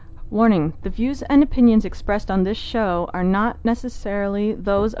Warning: the views and opinions expressed on this show are not necessarily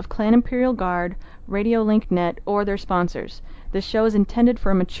those of Clan Imperial Guard, Radio Link Net, or their sponsors. This show is intended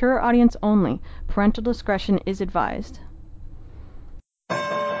for a mature audience only. Parental discretion is advised.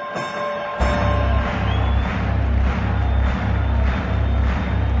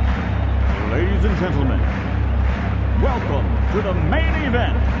 Ladies and gentlemen, welcome to the main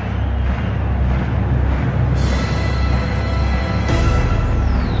event.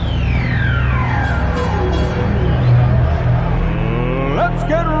 Let's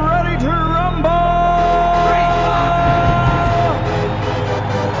get ready to rumble!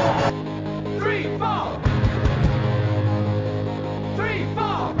 3, 4! 3,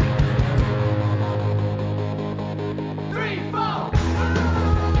 4! 3, 4!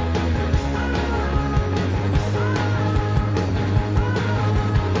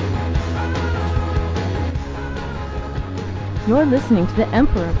 You're listening to the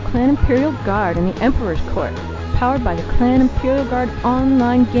Emperor of Clan Imperial Guard and the Emperor's Court, powered by the Clan Imperial Guard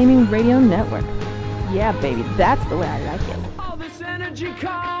Online Gaming Radio Network. Yeah, baby, that's the way I like it. All this energy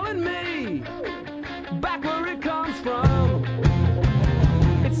calling me back where it comes from.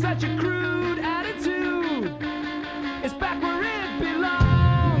 It's such a crude attitude. It's back where it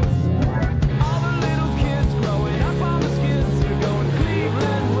belongs. All the little kids growing up on the skids are going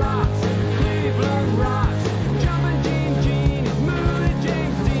Cleveland rocks, Cleveland rocks. Jumping Gene is Moody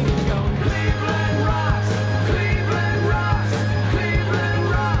James Dean is going Cleveland rocks, Cleveland rocks, Cleveland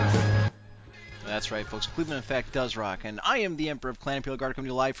rocks. That's right, folks. Cleveland, in fact, does rock. And I am the Emperor of Clan Imperial Guard, coming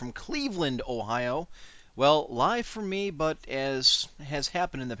to you live from Cleveland, Ohio. Well, live for me, but as has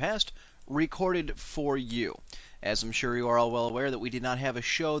happened in the past, recorded for you. As I'm sure you are all well aware that we did not have a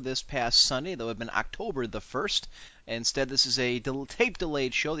show this past Sunday, though it had been October the 1st. Instead, this is a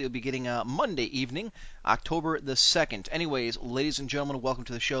tape-delayed show that you'll be getting Monday evening, October the 2nd. Anyways, ladies and gentlemen, welcome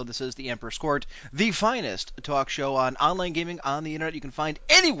to the show. This is the Emperor's Court, the finest talk show on online gaming on the internet you can find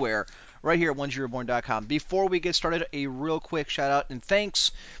anywhere right here at OneZeroBorn.com. Before we get started, a real quick shout-out and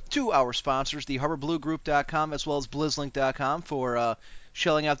thanks to our sponsors, the HarborBlueGroup.com as well as BlizzLink.com for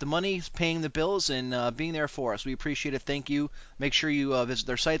shelling out the money, paying the bills, and being there for us. We appreciate it. Thank you. Make sure you visit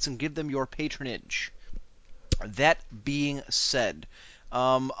their sites and give them your patronage. That being said,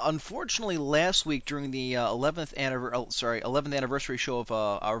 unfortunately, last week during the 11th anniversary show of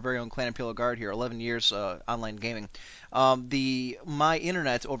our very own Clan Imperial Guard here, 11 years online gaming, my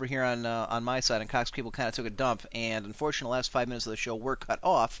internet over here on my side and Cox Cable kind of took a dump, and unfortunately, the last 5 minutes of the show were cut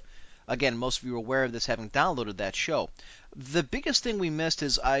off. Again, most of you are aware of this, having downloaded that show. The biggest thing we missed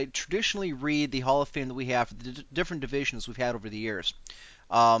is I traditionally read the Hall of Fame that we have for the different divisions we've had over the years.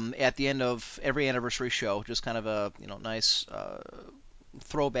 At the end of every anniversary show, just kind of a nice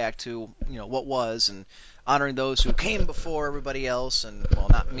throwback to what was, and honoring those who came before everybody else, and well,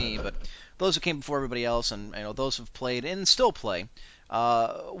 not me, but those who came before everybody else, and those who've played and still play.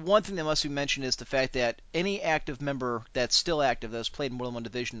 One thing that must be mentioned is the fact that any active member that's still active, that's played in more than one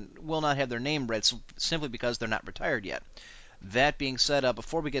division, will not have their name read simply because they're not retired yet. That being said,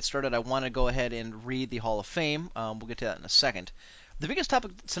 before we get started, I want to go ahead and read the Hall of Fame. We'll get to that in a second. The biggest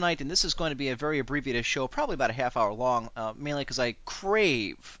topic tonight, and this is going to be a very abbreviated show, probably about a half hour long, mainly because I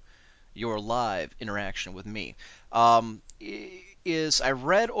crave your live interaction with me, is I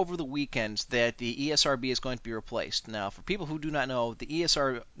read over the weekend that the ESRB is going to be replaced. Now, for people who do not know, the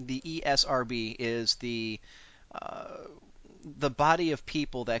ESRB is the body of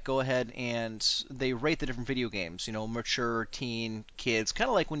people that go ahead and they rate the different video games, mature, teen, kids, kind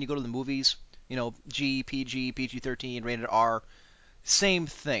of like when you go to the movies, G, PG, PG-13, rated R, same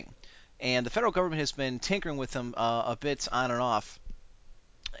thing. And the federal government has been tinkering with them a bit on and off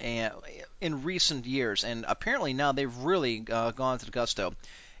in recent years, and apparently now they've really gone to the gusto.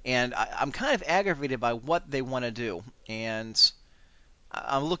 And I'm kind of aggravated by what they want to do. And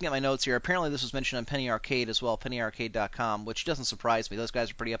I'm looking at my notes here. Apparently this was mentioned on Penny Arcade as well, pennyarcade.com, which doesn't surprise me. Those guys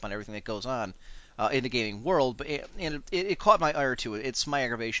are pretty up on everything that goes on in the gaming world. But it caught my ire to it. It's my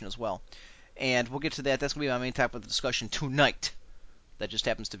aggravation as well. And we'll get to that. That's going to be my main topic of the discussion tonight. That just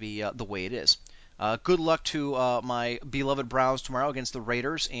happens to be the way it is. Good luck to my beloved Browns tomorrow against the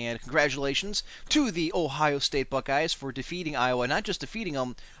Raiders, and congratulations to the Ohio State Buckeyes for defeating Iowa. Not just defeating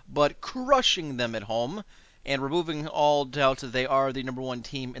them, but crushing them at home, and removing all doubt that they are the number one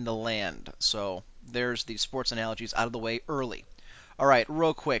team in the land. So there's the sports analogies out of the way early. All right,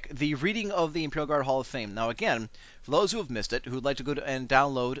 real quick, the reading of the Imperial Guard Hall of Fame. Now, again, for those who have missed it, who'd like to go and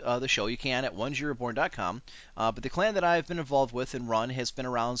download the show, you can at OneZeroBorn.com. But the clan that I've been involved with and run has been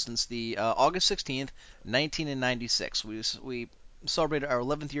around since the August 16th, 1996. We celebrated our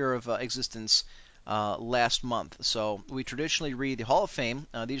 11th year of existence last month. So we traditionally read the Hall of Fame.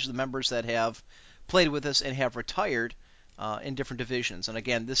 These are the members that have played with us and have retired in different divisions. And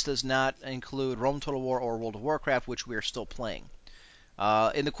again, this does not include Rome Total War or World of Warcraft, which we are still playing.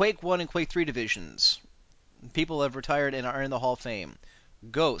 In the Quake 1 and Quake 3 divisions, people have retired and are in the Hall of Fame.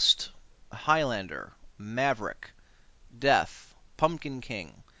 Ghost, Highlander, Maverick, Death, Pumpkin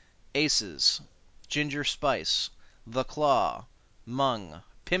King, Aces, Ginger Spice, The Claw, Mung,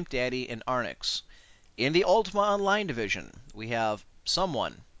 Pimp Daddy, and Arnix. In the Ultima Online division, we have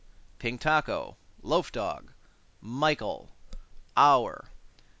Someone, Pink Taco, Loaf Dog, Michael, Hour,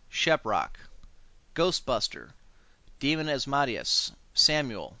 Sheprock, Ghostbuster, Demon Asmodeus,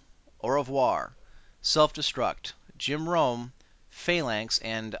 Samuel, Au revoir, Self-Destruct, Jim Rome, Phalanx,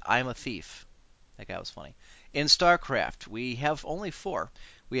 and I'm a Thief. That guy was funny. In StarCraft, we have only 4.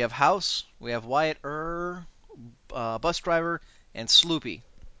 We have House, we have Wyatt Bus Driver, and Sloopy.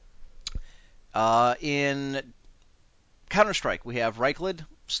 In Counter-Strike, we have Reiklid,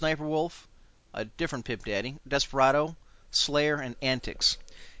 Sniper Wolf, a different Pimp Daddy, Desperado, Slayer, and Antics.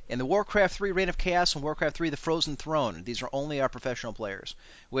 In the Warcraft 3 Reign of Chaos and Warcraft 3 The Frozen Throne, these are only our professional players.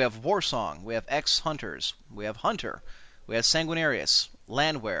 We have Warsong, we have X-Hunters, we have Hunter, we have Sanguinarius,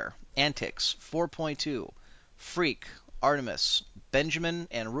 Landwehr, Antics, 4.2, Freak, Artemis, Benjamin,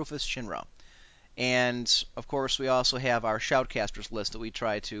 and Rufus Shinra. And, of course, we also have our Shoutcasters list that we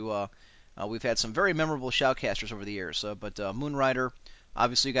try to... we've had some very memorable Shoutcasters over the years, but Moonrider,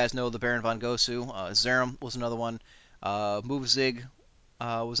 obviously you guys know the Baron von Gosu. Zerum was another one. Movzig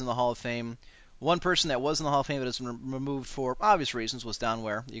was in the Hall of Fame. One person that was in the Hall of Fame but has been removed for obvious reasons was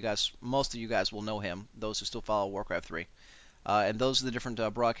Downware. Most of you guys will know him, those who still follow Warcraft 3. And those are the different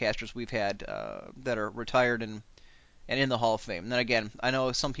broadcasters we've had that are retired and in the Hall of Fame. And then again, I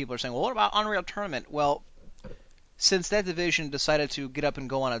know some people are saying, well, what about Unreal Tournament? Well, since that division decided to get up and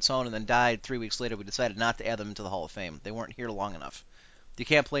go on its own and then died 3 weeks later, we decided not to add them into the Hall of Fame. They weren't here long enough. You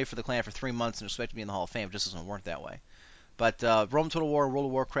can't play for the clan for 3 months and expect to be in the Hall of Fame. It just doesn't work that way. But Rome Total War and World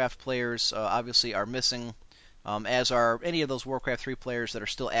of Warcraft players obviously are missing, as are any of those Warcraft 3 players that are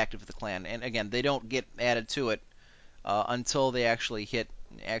still active with the clan. And again, they don't get added to it until they actually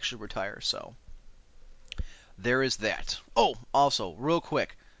retire. So there is that. Oh, also, real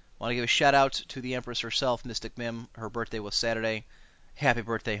quick, I want to give a shout out to the Empress herself, Mystic Mim. Her birthday was Saturday. Happy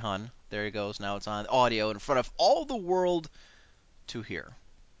birthday, hun. There he goes. Now it's on audio in front of all the world to hear.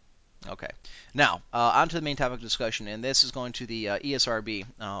 Okay. Now, on to the main topic of discussion, and this is going to the ESRB.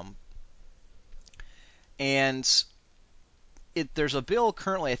 And there's a bill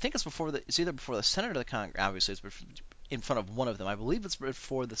currently, I think it's either before the Senate or the Congress. Obviously, it's in front of one of them. I believe it's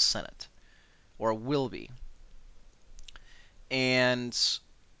before the Senate, or will be. And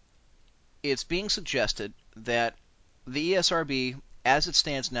it's being suggested that the ESRB, as it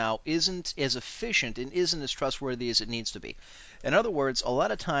stands now, isn't as efficient and isn't as trustworthy as it needs to be. In other words, a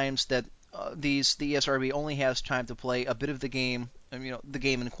lot of times that the ESRB only has time to play a bit of the game, the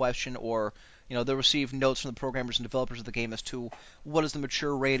game in question, or they'll receive notes from the programmers and developers of the game as to what is the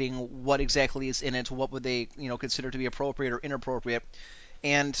mature rating, what exactly is in it, what would they consider to be appropriate or inappropriate.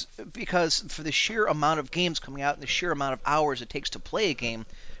 And because for the sheer amount of games coming out and the sheer amount of hours it takes to play a game,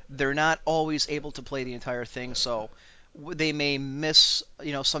 they're not always able to play the entire thing. So they may miss,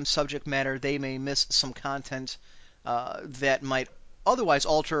 some subject matter. They may miss some content that might otherwise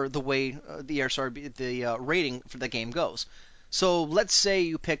alter the way the ESRB, the rating for the game goes. So let's say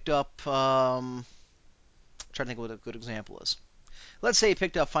you picked up, trying to think what a good example is. Let's say you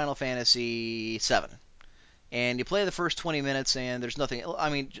picked up Final Fantasy VII. And you play the first 20 minutes and there's nothing,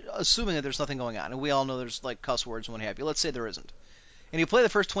 assuming that there's nothing going on, and we all know there's like cuss words and what have you. Let's say there isn't. And you play the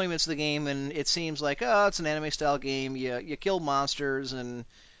first 20 minutes of the game and it seems like, it's an anime style game, you kill monsters and,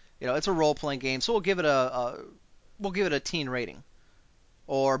 it's a role-playing game, so we'll give it a teen rating.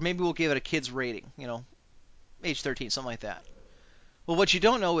 Or maybe we'll give it a kid's rating, age 13, something like that. Well, what you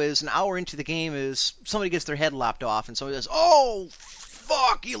don't know is an hour into the game is somebody gets their head lopped off and somebody says, oh,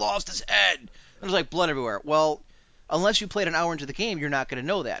 fuck, he lost his head. There's like blood everywhere. Well, unless you played an hour into the game, you're not going to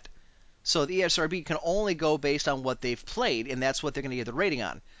know that. So the ESRB can only go based on what they've played, and that's what they're going to give the rating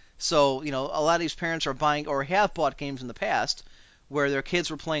on. So, a lot of these parents are buying or have bought games in the past where their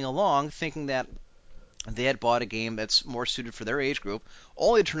kids were playing along thinking that they had bought a game that's more suited for their age group,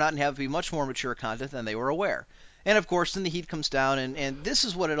 only to turn out and have to be much more mature content than they were aware. And, of course, then the heat comes down, and this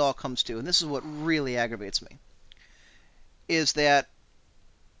is what it all comes to, and this is what really aggravates me, is that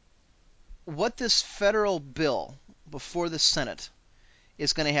what this federal bill before the Senate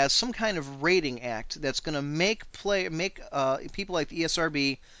is going to have some kind of rating act that's going to make people like the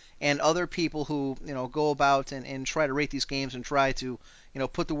ESRB and other people who go about and try to rate these games and try to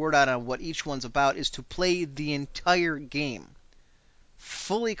put the word out on what each one's about is to play the entire game,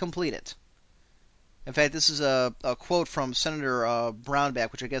 fully complete it. In fact, this is a quote from Senator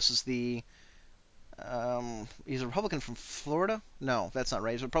Brownback, which I guess is he's a Republican from Florida? No, that's not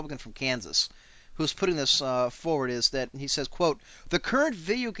right. He's a Republican from Kansas. Who's putting this forward is that he says, quote, "The current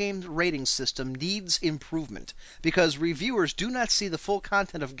video game rating system needs improvement because reviewers do not see the full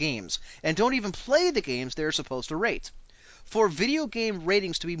content of games and don't even play the games they're supposed to rate. For video game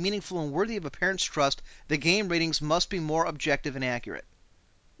ratings to be meaningful and worthy of a parent's trust, the game ratings must be more objective and accurate."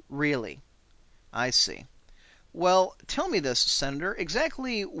 Really? I see. Well, tell me this, Senator.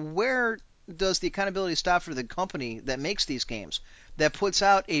 Exactly where does the accountability stop for the company that makes these games, that puts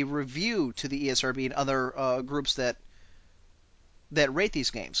out a review to the ESRB and other groups that rate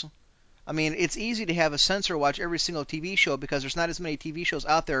these games? I mean, it's easy to have a censor watch every single TV show because there's not as many TV shows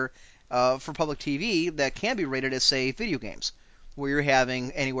out there for public TV that can be rated as, say, video games, where you're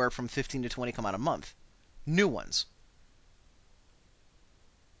having anywhere from 15 to 20 come out a month. New ones.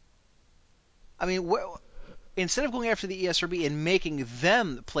 I mean, instead of going after the ESRB and making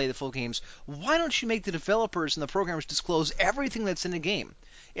them play the full games, why don't you make the developers and the programmers disclose everything that's in the game?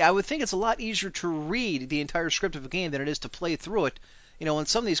 Yeah, I would think it's a lot easier to read the entire script of a game than it is to play through it. When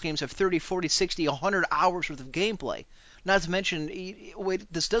some of these games have 30, 40, 60, 100 hours worth of gameplay. Not to mention, what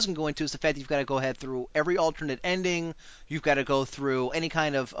this doesn't go into is the fact that you've got to go ahead through every alternate ending. You've got to go through any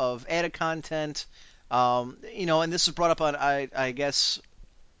kind of added content. And this is brought up on, I guess,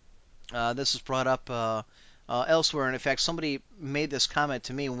 this is brought up elsewhere, and in fact, somebody made this comment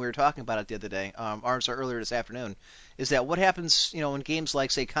to me when we were talking about it the other day, earlier this afternoon, is that what happens, in games like,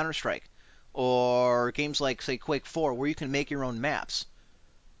 say, Counter-Strike, or games like, say, Quake 4, where you can make your own maps.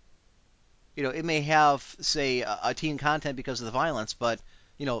 It may have, say, a teen content because of the violence, but,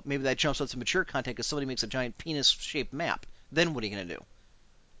 maybe that jumps up to mature content because somebody makes a giant penis-shaped map. Then what are you going to do?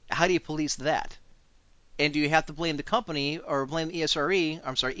 How do you police that? And do you have to blame the company or blame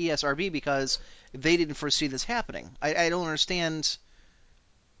ESRB because they didn't foresee this happening? I don't understand.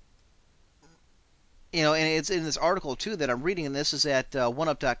 And it's in this article too that I'm reading, and this is at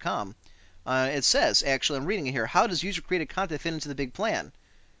OneUp.com. It says, actually, I'm reading it here. How does user-created content fit into the big plan?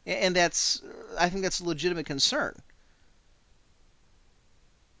 And I think that's a legitimate concern.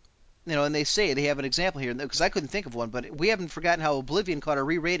 And they say they have an example here because I couldn't think of one, but we haven't forgotten how Oblivion caught a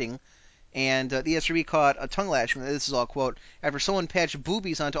re-rating. And the ESRB caught a tongue lashing, this is all quote, after someone patched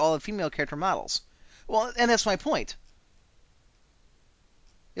boobies onto all the female character models. Well, and that's my point.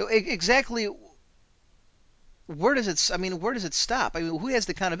 Exactly where does it stop? I mean, who has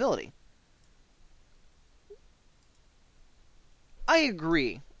the accountability? I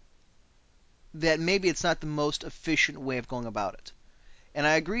agree that maybe it's not the most efficient way of going about it. And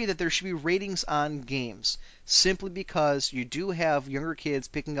I agree that there should be ratings on games, simply because you do have younger kids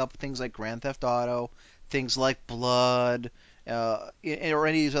picking up things like Grand Theft Auto, things like Blood, or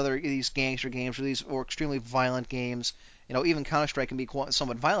any of these gangster games or extremely violent games. Even Counter-Strike can be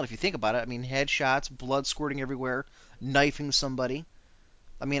somewhat violent if you think about it. I mean, headshots, blood squirting everywhere, knifing somebody.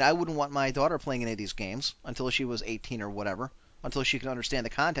 I mean, I wouldn't want my daughter playing any of these games until she was 18 or whatever, until she could understand the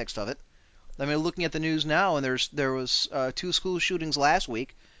context of it. I mean, looking at the news now, and there was 2 school shootings last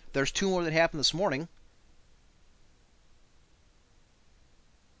week. There's 2 more that happened this morning.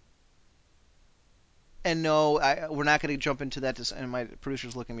 And no, we're not going to jump into that. And my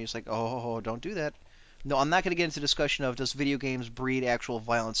producer's looking at me, he's like, "Oh, don't do that." No, I'm not going to get into the discussion of does video games breed actual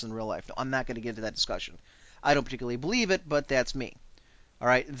violence in real life. No, I'm not going to get into that discussion. I don't particularly believe it, but that's me. All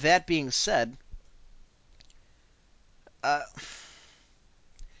right. That being said,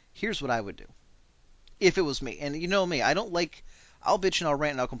 here's what I would do if it was me. And you know me, I'll bitch and I'll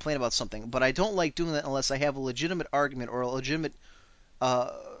rant and I'll complain about something, but I don't like doing that unless I have a legitimate argument or a legitimate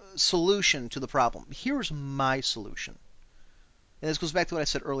uh, solution to the problem. Here's my solution. And this goes back to what I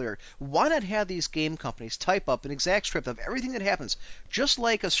said earlier. Why not have these game companies type up an exact script of everything that happens, just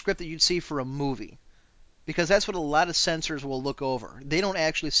like a script that you'd see for a movie? Because that's what a lot of censors will look over. They don't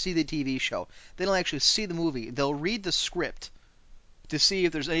actually see the TV show. They don't actually see the movie. They'll read the script to see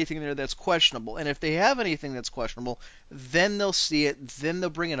if there's anything in there that's questionable. And if they have anything that's questionable, then they'll see it, then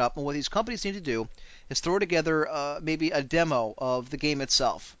they'll bring it up. And what these companies need to do is throw together maybe a demo of the game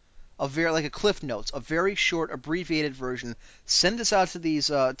itself, like a Cliff Notes, a very short, abbreviated version. Send this out to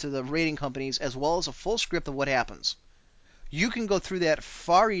to the rating companies as well as a full script of what happens. You can go through that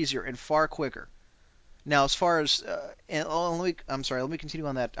far easier and far quicker. Now, as far as let me continue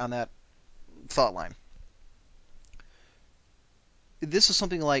on that thought line. This is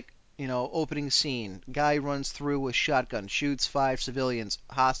something like Opening scene. Guy runs through with shotgun, shoots 5 civilians,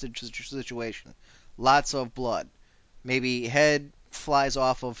 hostage situation. Lots of blood. Maybe head flies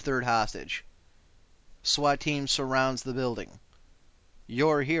off of third hostage. SWAT team surrounds the building.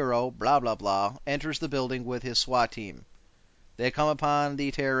 Your hero, blah blah blah, enters the building with his SWAT team. They come upon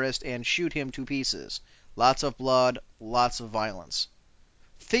the terrorist and shoot him to pieces. Lots of blood, lots of violence.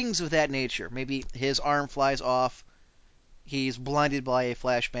 Things of that nature. Maybe his arm flies off, he's blinded by a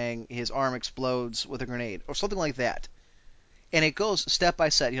flashbang, his arm explodes with a grenade, or something like that. And it goes step by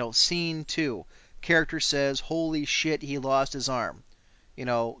step. Scene 2. Character says, holy shit, he lost his arm.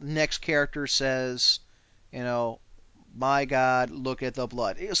 Next character says, my God, look at the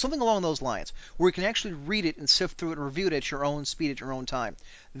blood. Something along those lines, where you can actually read it and sift through it and review it at your own speed, at your own time.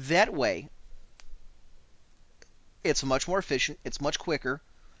 That way, it's much more efficient, it's much quicker,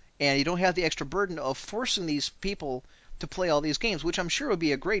 and you don't have the extra burden of forcing these people to play all these games, which I'm sure would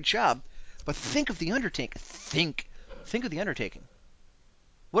be a great job. But think of the undertaking. Think of the undertaking.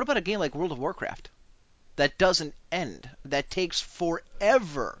 What about a game like World of Warcraft that doesn't end, that takes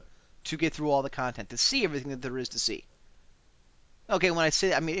forever to get through all the content, to see everything that there is to see? Okay, when I say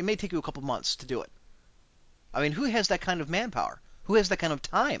that, it may take you a couple months to do it. Who has that kind of manpower? Who has that kind of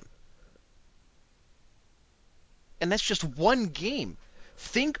time? And that's just one game.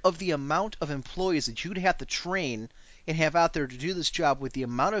 Think of the amount of employees that you'd have to train and have out there to do this job with the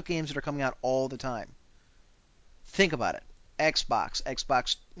amount of games that are coming out all the time. Think about it. Xbox,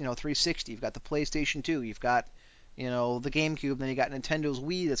 360. You've got the PlayStation 2. You've got, the GameCube. Then you got Nintendo's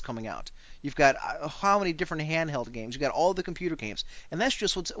Wii that's coming out. You've got how many different handheld games? You've got all the computer games, and that's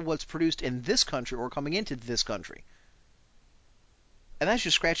just what's produced in this country or coming into this country. And that's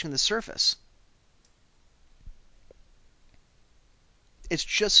just scratching the surface. It's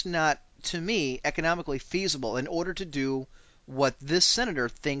just not, to me, economically feasible in order to do what this senator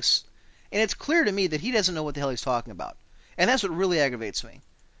thinks. And it's clear to me that he doesn't know what the hell he's talking about. And that's what really aggravates me.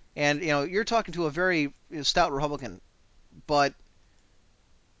 And, you're talking to a very stout Republican, but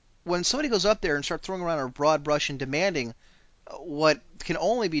when somebody goes up there and starts throwing around a broad brush and demanding what can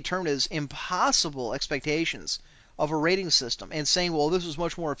only be termed as impossible expectations of a rating system and saying, well, this is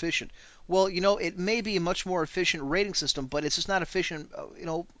much more efficient. Well, it may be a much more efficient rating system, but it's just not efficient,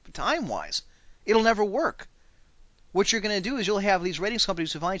 time-wise. It'll never work. What you're going to do is you'll have these ratings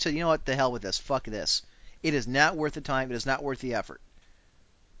companies who finally say, you know what, the hell with this, fuck this. It is not worth the time, it is not worth the effort.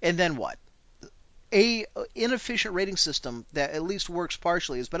 And then what? A inefficient rating system that at least works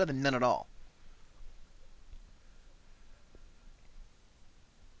partially is better than none at all.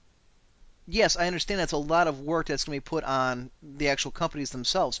 Yes, I understand that's a lot of work that's going to be put on the actual companies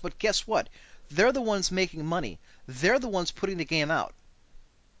themselves, but guess what? They're the ones making money. They're the ones putting the game out.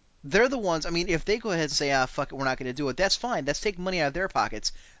 They're the ones, if they go ahead and say, fuck it, we're not going to do it, that's fine. That's taking money out of their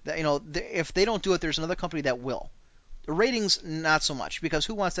pockets. If they don't do it, there's another company that will. The ratings, not so much, because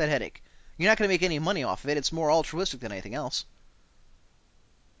who wants that headache? You're not going to make any money off of it. It's more altruistic than anything else.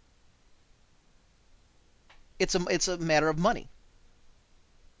 It's a matter of money.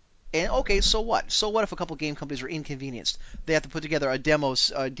 And okay, so what? So what if a couple game companies are inconvenienced? They have to put together a demo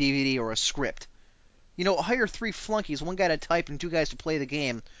DVD or a script. Hire 3 flunkies, 1 guy to type and 2 guys to play the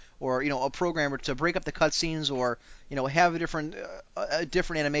game, or a programmer to break up the cutscenes, or have a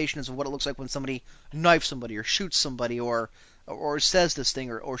different animations of what it looks like when somebody knifes somebody or shoots somebody or says this thing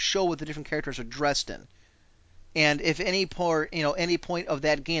or show what the different characters are dressed in. And if any point of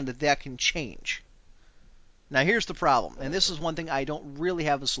that game that can change. Now here's the problem, and this is one thing I don't really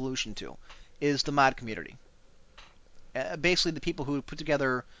have a solution to, is the mod community. Basically the people who put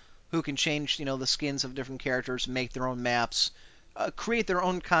together, who can change, the skins of different characters, make their own maps, create their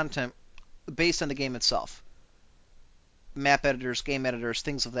own content based on the game itself. Map editors, game editors,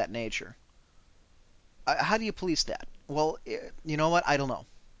 things of that nature. How do you police that? Well, you know what? I don't know.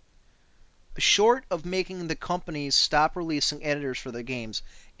 Short of making the companies stop releasing editors for their games,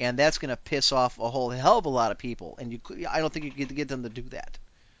 and that's going to piss off a whole hell of a lot of people, and I don't think you can get them to do that.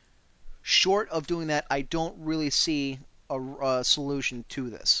 Short of doing that, I don't really see a solution to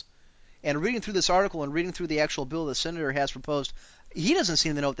this. And reading through this article and reading through the actual bill the senator has proposed, he doesn't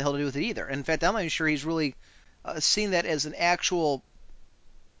seem to know what the hell to do with it either. In fact, I'm not even sure he's really seen that as an actual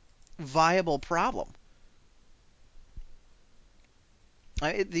viable problem.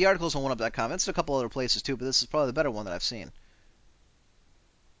 The article's on OneUp.com. It's a couple other places too, but this is probably the better one that I've seen.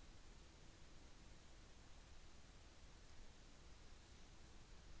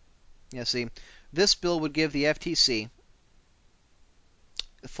 Yeah, see, this bill would give the FTC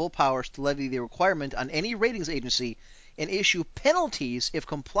full powers to levy the requirement on any ratings agency and issue penalties if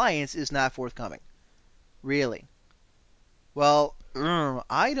compliance is not forthcoming. Really? Well,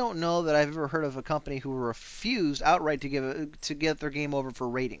 I don't know that I've ever heard of a company who refused outright to get their game over for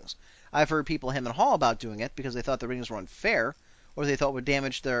ratings. I've heard people hem and haw about doing it because they thought the ratings were unfair, or they thought would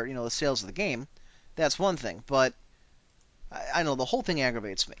damage their, the sales of the game. That's one thing, but I know the whole thing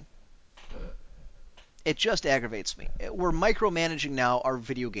aggravates me. It just aggravates me. We're micromanaging now our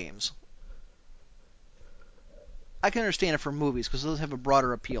video games. I can understand it for movies because those have a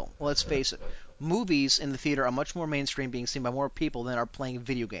broader appeal. Well, let's face it, movies in the theater are much more mainstream, being seen by more people than are playing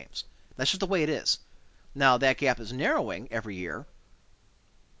video games. That's just the way it is. Now, that gap is narrowing every year,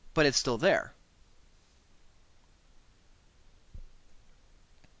 but it's still there.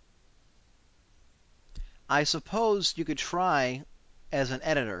 I suppose you could try as an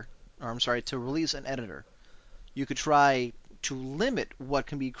editor, or I'm sorry, to release an editor, you could try to limit what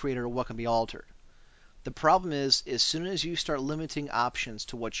can be created or what can be altered. The problem is, as soon as you start limiting options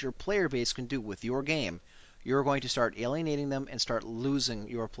to what your player base can do with your game, you're going to start alienating them and start losing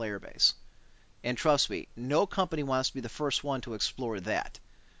your player base. And trust me, no company wants to be the first one to explore that.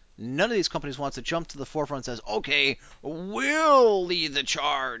 None of these companies wants to jump to the forefront and says, okay, we'll lead the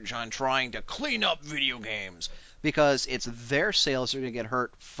charge on trying to clean up video games. Because it's their sales that are going to get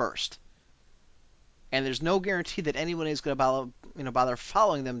hurt first. And there's no guarantee that anyone is going to bother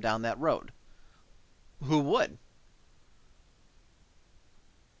following them down that road. Who would?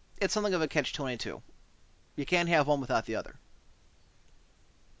 It's something of a catch-22. You can't have one without the other.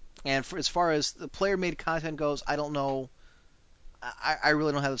 And as far as the player-made content goes, I don't know. I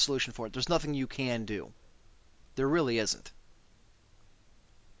really don't have a solution for it. There's nothing you can do. There really isn't.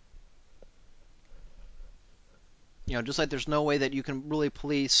 Just like there's no way that you can really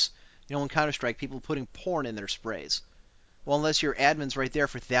police, in Counter-Strike, people putting porn in their sprays. Well, unless your admin's right there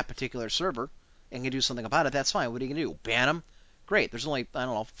for that particular server and can do something about it, that's fine. What are you going to do? Ban them? Great. There's only,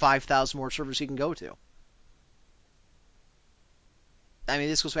 5,000 more servers you can go to. I mean,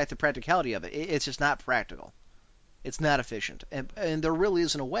 this goes back to the practicality of it. It's just not practical. It's not efficient. And there really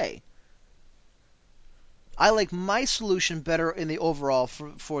isn't a way. I like my solution better in the overall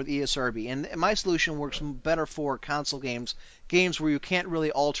for the ESRB. And my solution works better for console games where you can't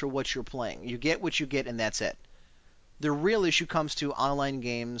really alter what you're playing. You get what you get, and that's it. The real issue comes to online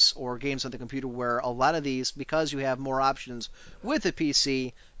games or games on the computer where a lot of these, because you have more options with a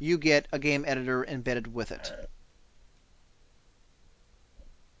PC, you get a game editor embedded with it.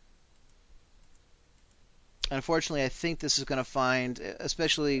 Unfortunately, I think this is going to find,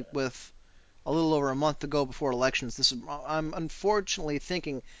 especially with a little over a month to go before elections, I'm unfortunately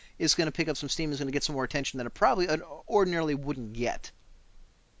thinking is going to pick up some steam, is going to get some more attention than it probably ordinarily wouldn't get.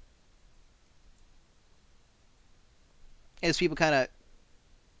 As people kind of,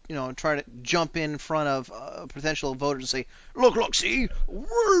 try to jump in front of potential voters and say, look, see,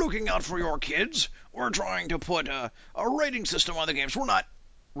 we're looking out for your kids. We're trying to put a rating system on the games. We're not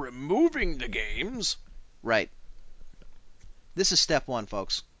removing the games. Right. This is step one,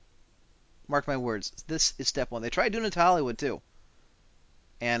 folks. Mark my words. This is step one. They tried doing it to Hollywood, too.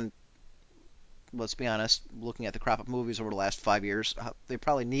 And let's be honest, looking at the crop of movies over the last 5 years, they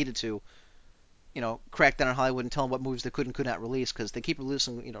probably needed to, crack down on Hollywood and tell them what movies they could and could not release because they keep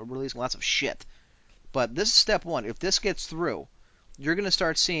releasing lots of shit. But this is step one. If this gets through, you're going to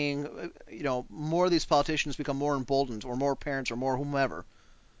start seeing, more of these politicians become more emboldened, or more parents, or more whomever,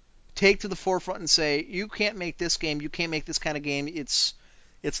 take to the forefront and say, you can't make this game, you can't make this kind of game, it's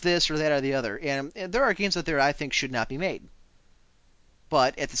this or that or the other. And there are games out there I think should not be made.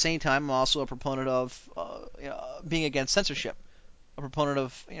 But at the same time, I'm also a proponent of being against censorship, a proponent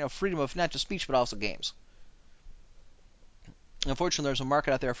of freedom of not just speech but also games. Unfortunately, there's a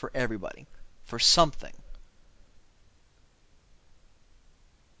market out there for everybody, for something.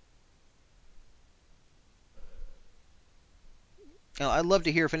 Now, I'd love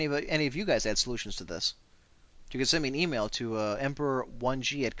to hear if any of you guys had solutions to this. You can send me an email to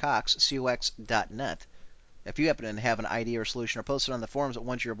emperor1g@cox.net if you happen to have an idea or solution, or post it on the forums at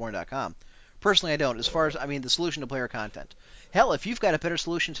onceyourborn.com. Personally, I don't. As far as, the solution to player content. Hell, if you've got a better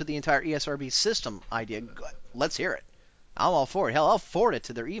solution to the entire ESRB system idea, let's hear it. I'm all for it. Hell, I'll forward it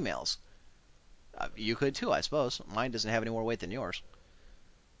to their emails. You could too, I suppose. Mine doesn't have any more weight than yours.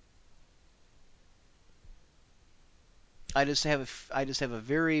 I just have a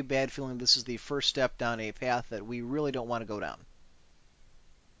very bad feeling this is the first step down a path that we really don't want to go down.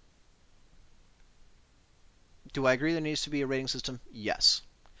 Do I agree there needs to be a rating system? Yes.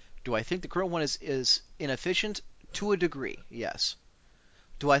 Do I think the current one is inefficient? To a degree, yes.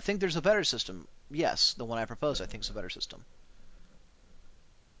 Do I think there's a better system? Yes. The one I propose I think is a better system.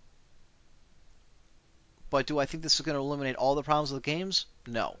 But do I think this is going to eliminate all the problems with the games?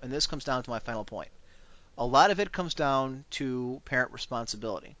 No. And this comes down to my final point. A lot of it comes down to parent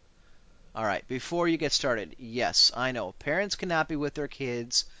responsibility. All right, before you get started, yes, I know parents cannot be with their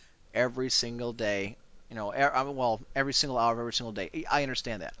kids every single day. Well, every single hour of every single day. I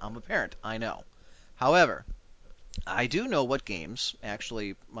understand that. I'm a parent. I know. However, I do know what games.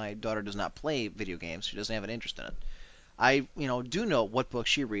 Actually, my daughter does not play video games. She doesn't have an interest in it. I, do know what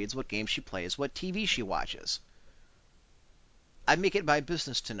books she reads, what games she plays, what TV she watches. I make it my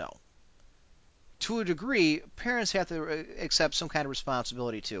business to know. To a degree, parents have to accept some kind of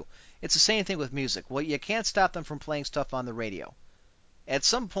responsibility too. It's the same thing with music. Well, you can't stop them from playing stuff on the radio. At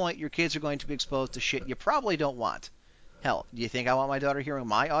some point, your kids are going to be exposed to shit you probably don't want. Hell, do you think I want my daughter hearing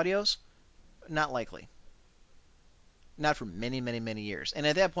my audios? Not likely. Not for many, many, many years. And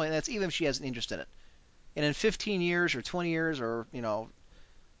at that point, that's even if she has an interest in it. And in 15 years or 20 years or, uh,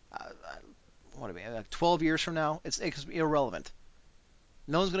 what do we, 12 years from now, it's irrelevant.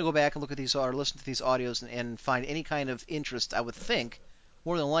 No one's going to go back and look at these or listen to these audios and find any kind of interest, I would think,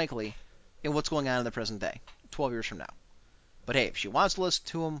 more than likely, in what's going on in the present day, 12 years from now. But hey, if she wants to listen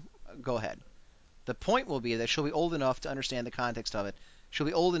to them, go ahead. The point will be that she'll be old enough to understand the context of it. She'll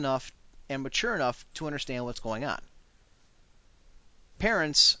be old enough and mature enough to understand what's going on.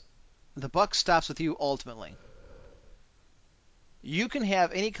 Parents, the buck stops with you ultimately. You can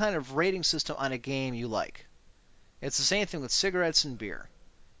have any kind of rating system on a game you like. It's the same thing with cigarettes and beer.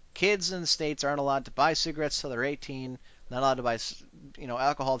 Kids in the States aren't allowed to buy cigarettes till they're 18, not allowed to buy,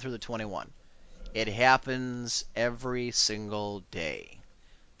 alcohol through they're 21. It happens every single day.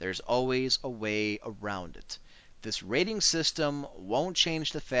 There's always a way around it. This rating system won't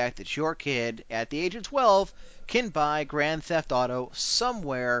change the fact that your kid, at the age of 12, can buy Grand Theft Auto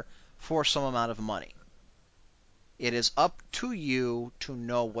somewhere for some amount of money. It is up to you to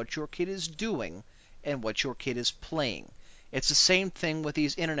know what your kid is doing and what your kid is playing. It's the same thing with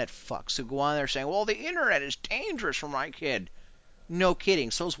these internet fucks who go on there saying, well, the internet is dangerous for my kid. No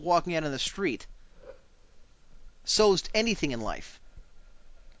kidding. So's walking out on the street. So's anything in life.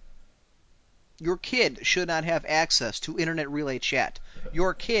 Your kid should not have access to internet relay chat.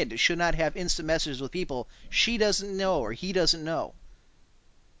 Your kid should not have instant messages with people she doesn't know or he doesn't know.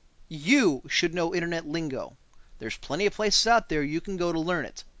 You should know internet lingo. There's plenty of places out there you can go to learn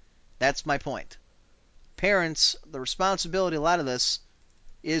it. That's my point. Parents, the responsibility, a lot of this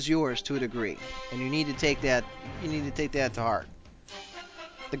is yours to a degree, and you need to take that. You need to take that to heart.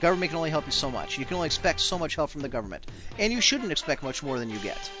 The government can only help you so much. You can only expect so much help from the government, and you shouldn't expect much more than you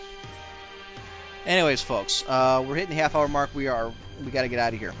get. Anyways, folks, we're hitting the half-hour mark. We got to get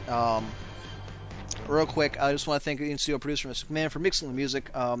out of here. Real quick, I just want to thank the in-studio producer, Mr. McMahon, for mixing the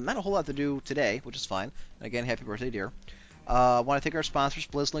music. Not a whole lot to do today, which is fine. And again, happy birthday, dear. I want to thank our sponsors,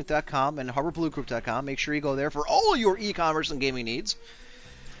 BlizzLink.com and HarborBlueGroup.com. Make sure you go there for all your e-commerce and gaming needs.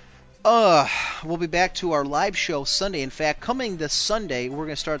 We'll be back to our live show Sunday. In fact, coming this Sunday, we're going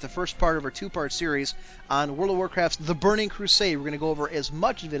to start the first part of our two-part series on World of Warcraft's The Burning Crusade. We're going to go over as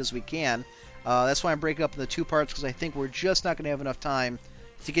much of it as we can. That's why I'm breaking up into two parts, because I think we're just not going to have enough time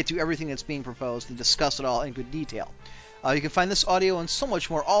to get to everything that's being proposed and discuss it all in good detail. You can find this audio and so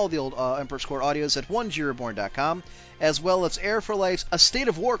much more, all of the old Emperor's Court audios at oneGreborn.com, as well as Air for Life's A State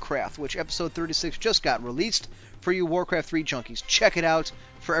of Warcraft, which episode 36 just got released for you Warcraft 3 junkies. Check it out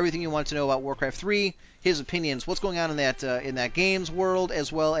for everything you want to know about Warcraft 3, his opinions, what's going on in that games world,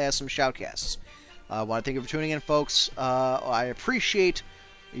 as well as some shoutcasts. I want to thank you for tuning in, folks. I appreciate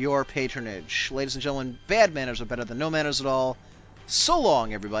your patronage. Ladies and gentlemen, bad manners are better than no manners at all. So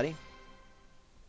long, everybody.